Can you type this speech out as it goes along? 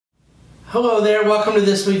Hello there, welcome to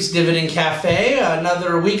this week's Dividend Cafe.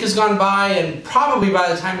 Another week has gone by, and probably by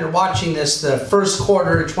the time you're watching this, the first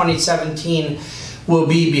quarter of 2017 will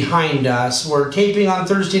be behind us. We're taping on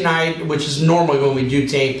Thursday night, which is normally when we do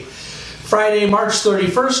tape. Friday, March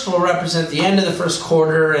 31st will represent the end of the first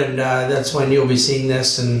quarter, and that's when you'll be seeing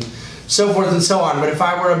this, and so forth and so on. But if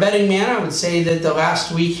I were a betting man, I would say that the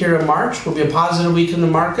last week here in March will be a positive week in the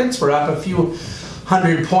markets. We're up a few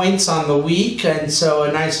 100 points on the week, and so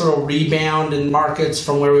a nice little rebound in markets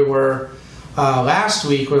from where we were last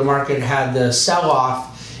week, where the market had the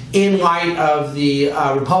sell-off in light of the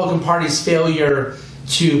Republican Party's failure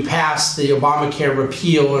to pass the Obamacare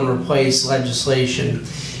repeal and replace legislation.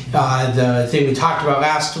 The thing we talked about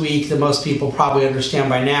last week that most people probably understand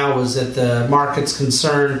by now was that the market's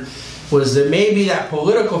concern was that maybe that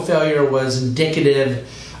political failure was indicative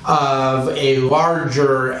of a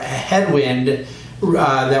larger headwind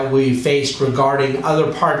that we faced regarding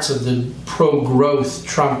other parts of the pro-growth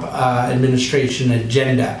Trump administration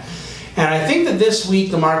agenda. And I think that this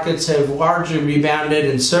week the markets have largely rebounded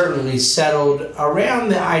and certainly settled around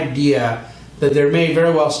the idea that there may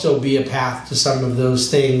very well still be a path to some of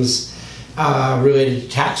those things related to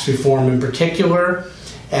tax reform in particular,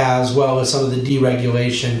 as well as some of the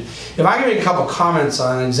deregulation. If I could make a couple comments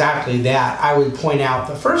on exactly that, I would point out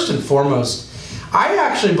that first and foremost, I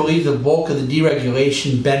actually believe the bulk of the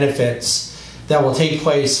deregulation benefits that will take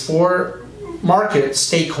place for market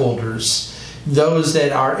stakeholders, those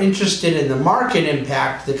that are interested in the market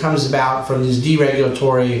impact that comes about from these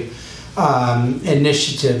deregulatory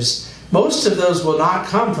initiatives, most of those will not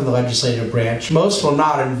come from the legislative branch. Most will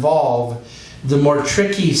not involve the more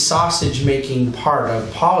tricky sausage-making part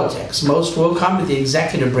of politics. Most will come to the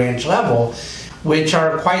executive branch level, which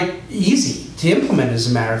are quite easy to implement, as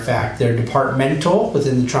a matter of fact. They're departmental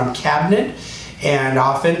within the Trump cabinet, and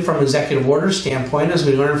often from an executive order standpoint, as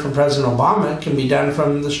we learned from President Obama, it can be done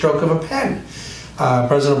from the stroke of a pen.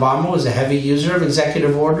 President Obama was a heavy user of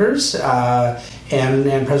executive orders,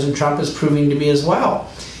 and President Trump is proving to be as well.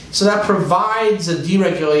 So that provides a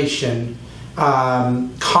deregulation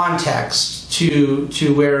context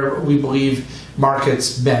to where we believe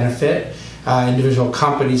markets benefit. Individual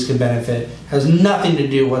companies can benefit. Has nothing to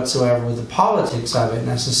do whatsoever with the politics of it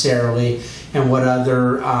necessarily, and what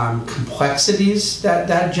other complexities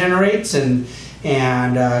that generates, and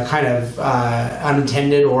kind of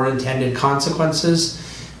unintended or intended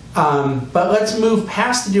consequences. But let's move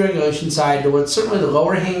past the deregulation side to what's certainly the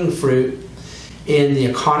lower hanging fruit in the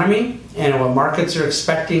economy and what markets are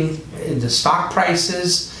expecting in the stock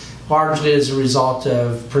prices, largely as a result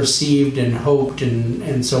of perceived and hoped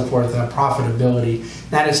and so forth profitability.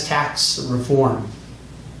 That is tax reform.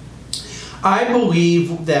 I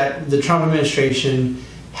believe that the Trump administration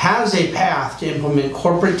has a path to implement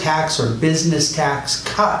corporate tax or business tax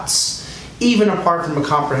cuts, even apart from a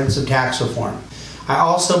comprehensive tax reform. I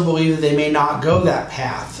also believe that they may not go that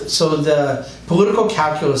path. So the political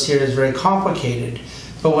calculus here is very complicated.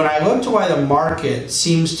 But when I look to why the market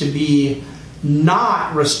seems to be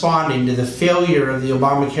not responding to the failure of the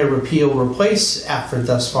Obamacare repeal replace effort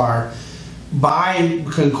thus far by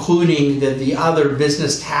concluding that the other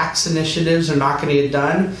business tax initiatives are not going to get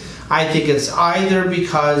done, I think it's either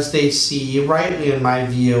because they see, rightly in my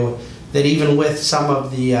view, that even with some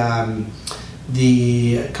of the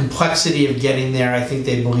complexity of getting there, I think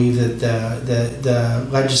they believe that the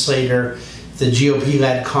legislator, the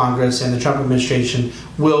GOP-led Congress, and the Trump administration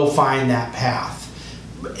will find that path.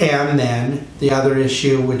 And then the other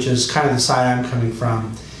issue, which is kind of the side I'm coming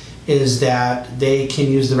from, is that they can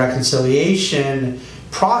use the reconciliation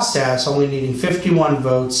process, only needing 51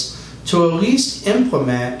 votes, to at least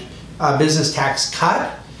implement a business tax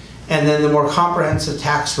cut, and then the more comprehensive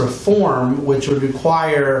tax reform, which would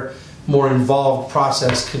require more involved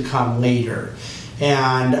process, could come later.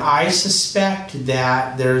 And I suspect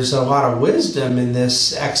that there's a lot of wisdom in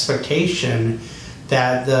this expectation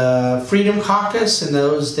that the Freedom Caucus and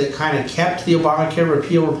those that kind of kept the Obamacare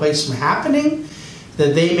repeal replace from happening,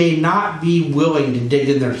 that they may not be willing to dig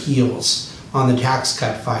in their heels on the tax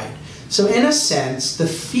cut fight. So in a sense, the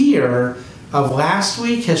fear of last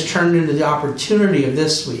week has turned into the opportunity of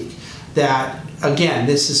this week. That, again,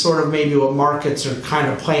 this is sort of maybe what markets are kind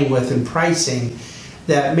of playing with in pricing,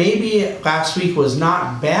 that maybe last week was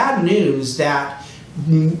not bad news that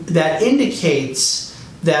indicates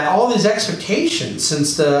that all these expectations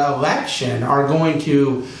since the election are going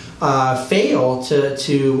to fail to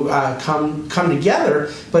come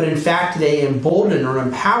together, but in fact they embolden or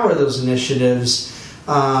empower those initiatives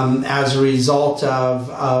as a result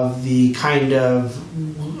of the kind of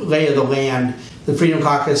lay of the land. The Freedom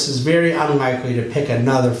Caucus is very unlikely to pick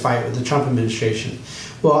another fight with the Trump administration.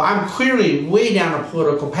 Well, I'm clearly way down a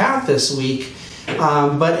political path this week,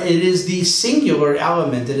 but it is the singular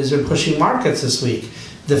element that has been pushing markets this week.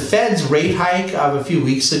 The Fed's rate hike of a few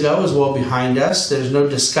weeks ago is well behind us. There's no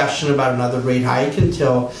discussion about another rate hike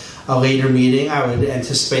until a later meeting. I would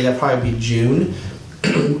anticipate that probably be June.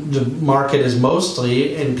 The market is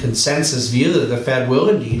mostly in consensus view that the Fed will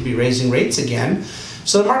indeed be raising rates again.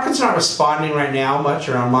 So the market's not responding right now much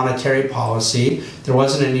around monetary policy. There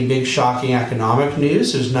wasn't any big shocking economic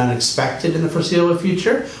news. There's none expected in the foreseeable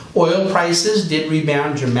future. Oil prices did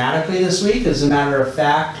rebound dramatically this week. As a matter of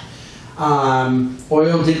fact,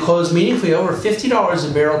 oil did close meaningfully over $50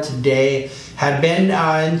 a barrel today. Had been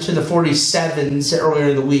into the 47s earlier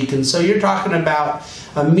in the week. And so you're talking about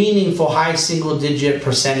a meaningful high single-digit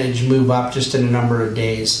percentage move up just in a number of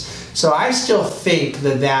days. So I still think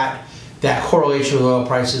that correlation with oil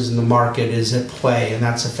prices in the market is at play, and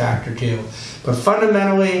that's a factor too. But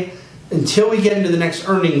fundamentally, until we get into the next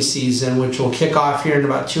earnings season, which will kick off here in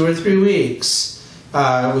about 2 or 3 weeks,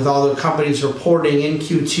 with all the companies reporting in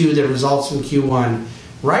Q2 their results from Q1,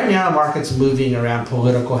 right now the market's moving around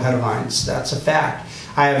political headlines. That's a fact.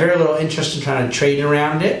 I have very little interest in trying to trade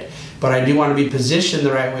around it, but I do want to be positioned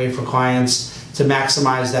the right way for clients to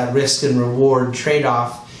maximize that risk and reward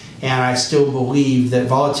trade-off. And I still believe that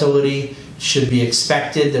volatility should be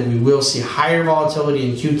expected, that we will see higher volatility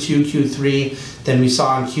in Q2, Q3 than we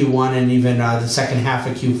saw in Q1 and even the second half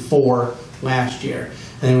of Q4 last year.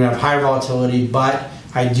 I think we have higher volatility, but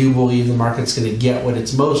I do believe the market's going to get what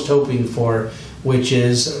it's most hoping for, which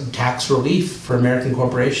is tax relief for American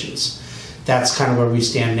corporations. That's kind of where we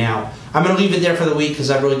stand now. I'm going to leave it there for the week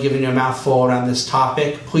because I've really given you a mouthful around this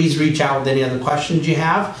topic. Please reach out with any other questions you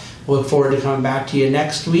have. Look forward to coming back to you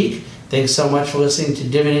next week. Thanks so much for listening to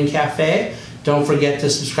Dividend Cafe. Don't forget to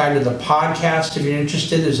subscribe to the podcast if you're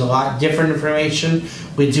interested. There's a lot different information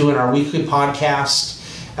we do in our weekly podcast,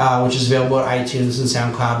 which is available at iTunes and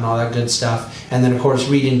SoundCloud and all that good stuff. And then, of course,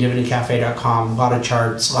 reading dividendcafe.com. A lot of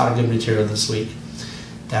charts, a lot of good material this week.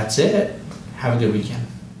 That's it. Have a good weekend.